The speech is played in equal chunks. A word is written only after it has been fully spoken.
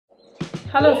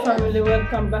Hello family,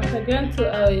 welcome back again to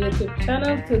our YouTube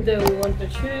channel. Today we want to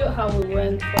show you how we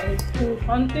went for a school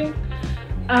hunting,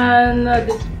 and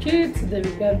the kids, they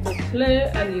began to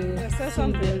play, and you see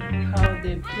them how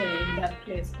they play in that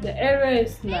place. The area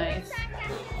is nice,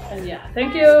 and yeah,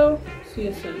 thank you. See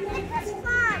you soon. That is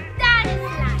nice.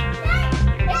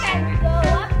 It can go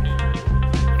up,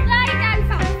 slide down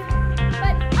fast,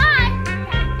 but I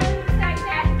can't slide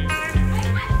there. I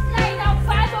can't slide down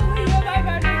fast over here, my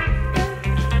brother.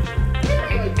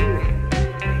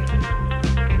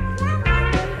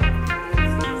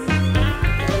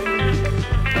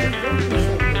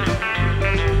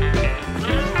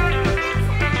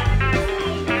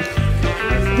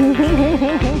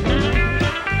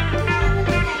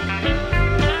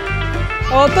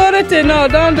 Authority, no,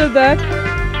 don't do that.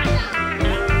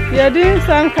 You're doing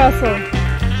sandcastle.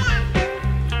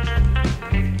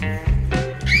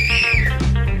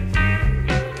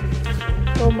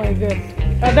 Oh my God.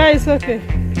 Ada is okay.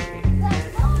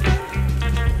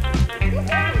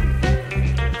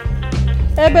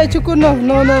 Ebe Chuku, no.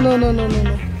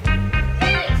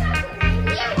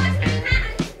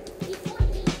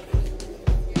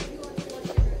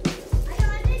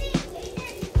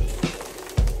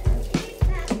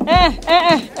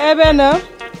 Ebe no.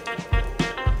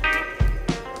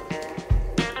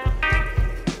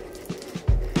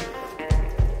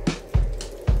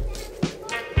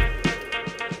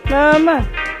 Mama.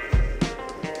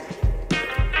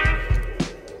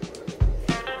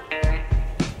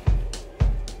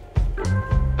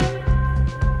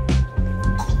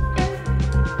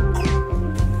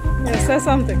 Yeah, say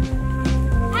something.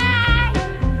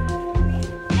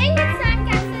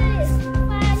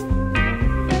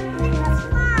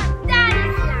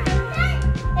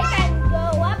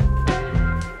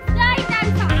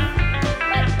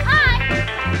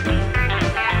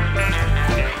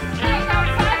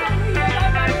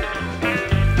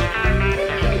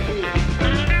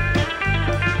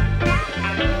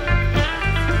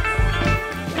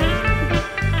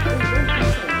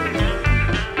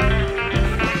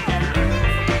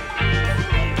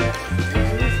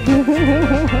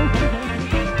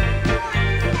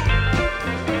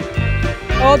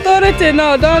 Authority,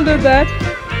 no, don't do that.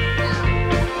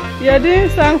 You're doing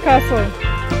sandcastle.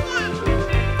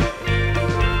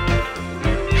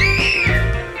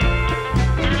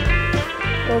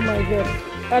 Oh my God.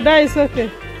 Ada is okay.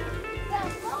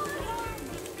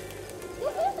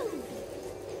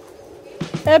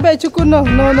 Ebe Chuku, no.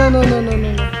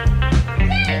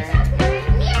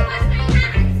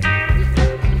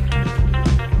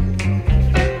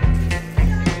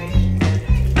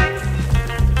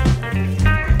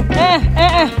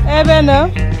 Ebe no.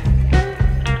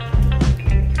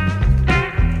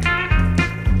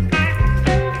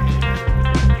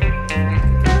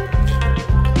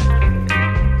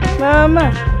 Mama.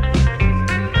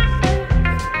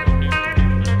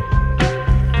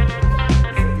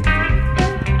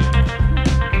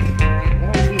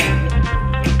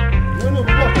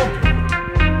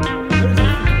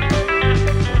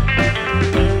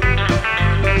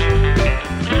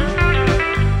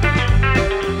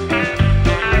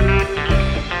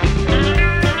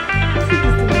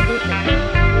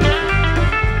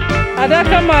 Ada,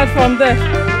 come out from there.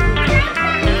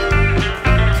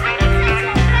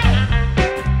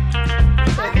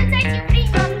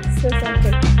 Say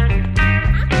something.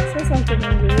 Say something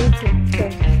on the YouTube.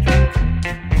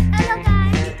 Hello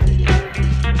guys.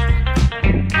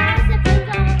 That's the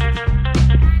people.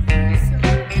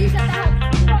 These are the house.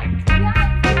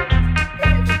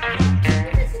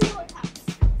 This is your house.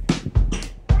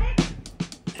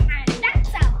 And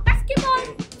that's our basketball.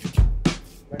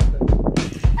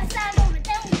 A sand over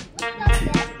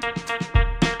there.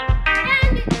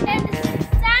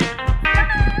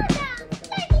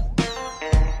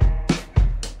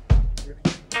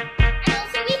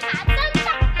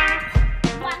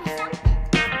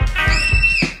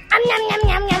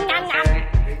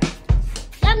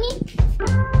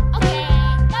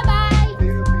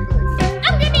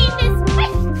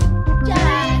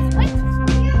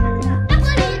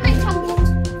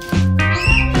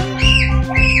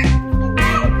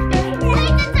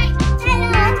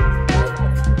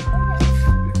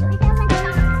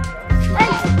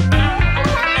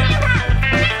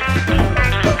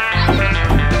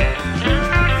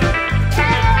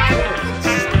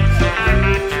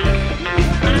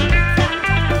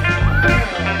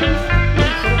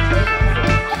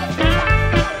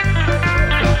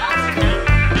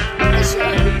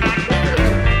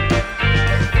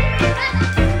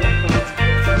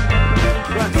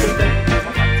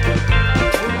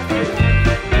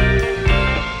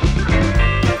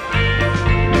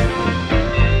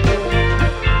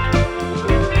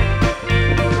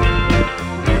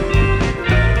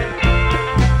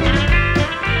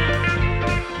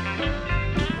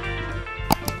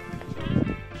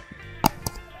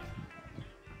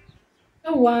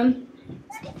 one.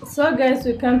 So guys,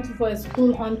 we come for a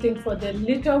school hunting for the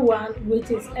little one,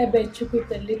 which is Ebe Chukwu,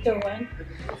 the little one.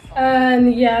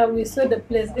 And yeah, we saw the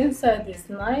place inside is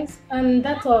nice. And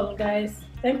that's all guys.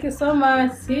 Thank you so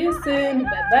much. See you soon.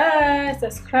 Bye bye.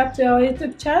 Subscribe to our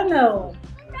YouTube channel.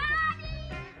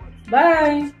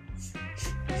 Bye.